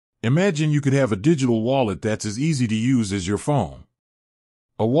Imagine you could have a digital wallet that's as easy to use as your phone.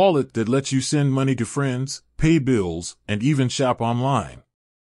 A wallet that lets you send money to friends, pay bills, and even shop online.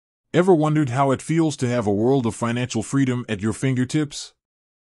 Ever wondered how it feels to have a world of financial freedom at your fingertips?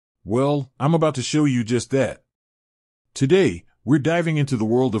 Well, I'm about to show you just that. Today, we're diving into the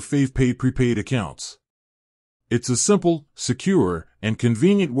world of Favepay prepaid accounts. It's a simple, secure, and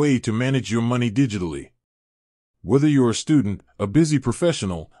convenient way to manage your money digitally. Whether you're a student, a busy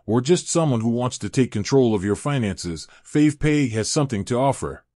professional, or just someone who wants to take control of your finances, Favepay has something to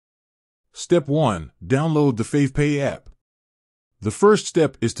offer. Step 1. Download the Favepay app. The first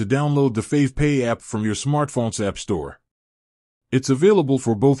step is to download the Favepay app from your smartphone's app store. It's available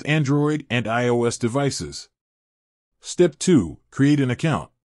for both Android and iOS devices. Step 2. Create an account.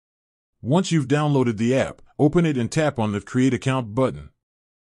 Once you've downloaded the app, open it and tap on the Create Account button.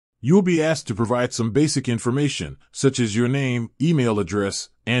 You'll be asked to provide some basic information, such as your name, email address,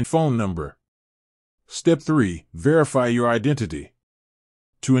 and phone number. Step 3. Verify your identity.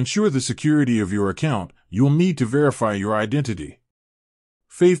 To ensure the security of your account, you'll need to verify your identity.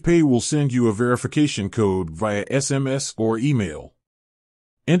 Favepay will send you a verification code via SMS or email.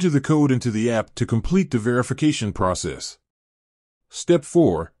 Enter the code into the app to complete the verification process. Step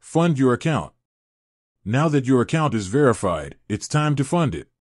 4. Fund your account. Now that your account is verified, it's time to fund it.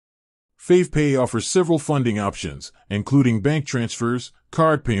 Favepay offers several funding options, including bank transfers,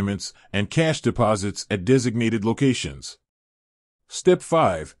 card payments, and cash deposits at designated locations. Step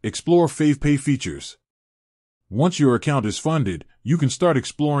 5. Explore Favepay features. Once your account is funded, you can start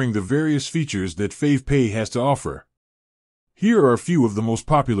exploring the various features that Favepay has to offer. Here are a few of the most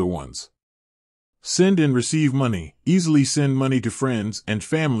popular ones. Send and receive money. Easily send money to friends and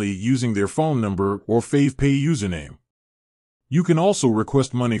family using their phone number or Favepay username. You can also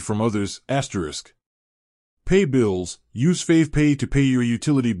request money from others, *. Pay bills. Use Favepay to pay your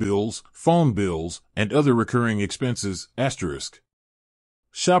utility bills, phone bills, and other recurring expenses, *.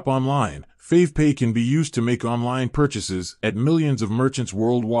 Shop online. Favepay can be used to make online purchases at millions of merchants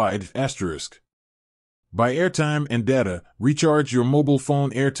worldwide, *. Buy airtime and data. Recharge your mobile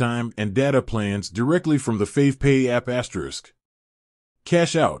phone airtime and data plans directly from the Favepay app, *.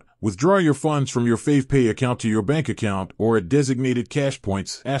 Cash out. Withdraw your funds from your Favepay account to your bank account or at designated cash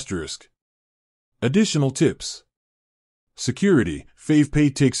points, *. Additional tips. Security.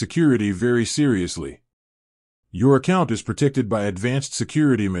 Favepay takes security very seriously. Your account is protected by advanced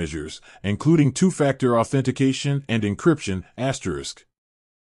security measures, including two-factor authentication and encryption, *.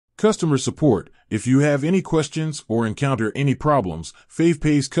 Customer support. If you have any questions or encounter any problems,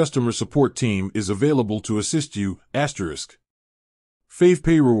 Favepay's customer support team is available to assist you, *. Favepay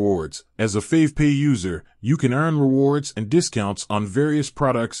rewards. As a Favepay user, you can earn rewards and discounts on various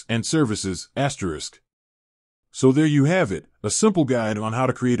products and services, *. So there you have it, a simple guide on how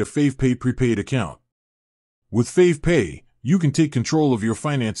to create a Favepay prepaid account. With Favepay, you can take control of your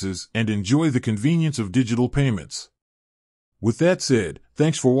finances and enjoy the convenience of digital payments. With that said,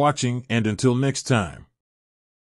 thanks for watching, and until next time.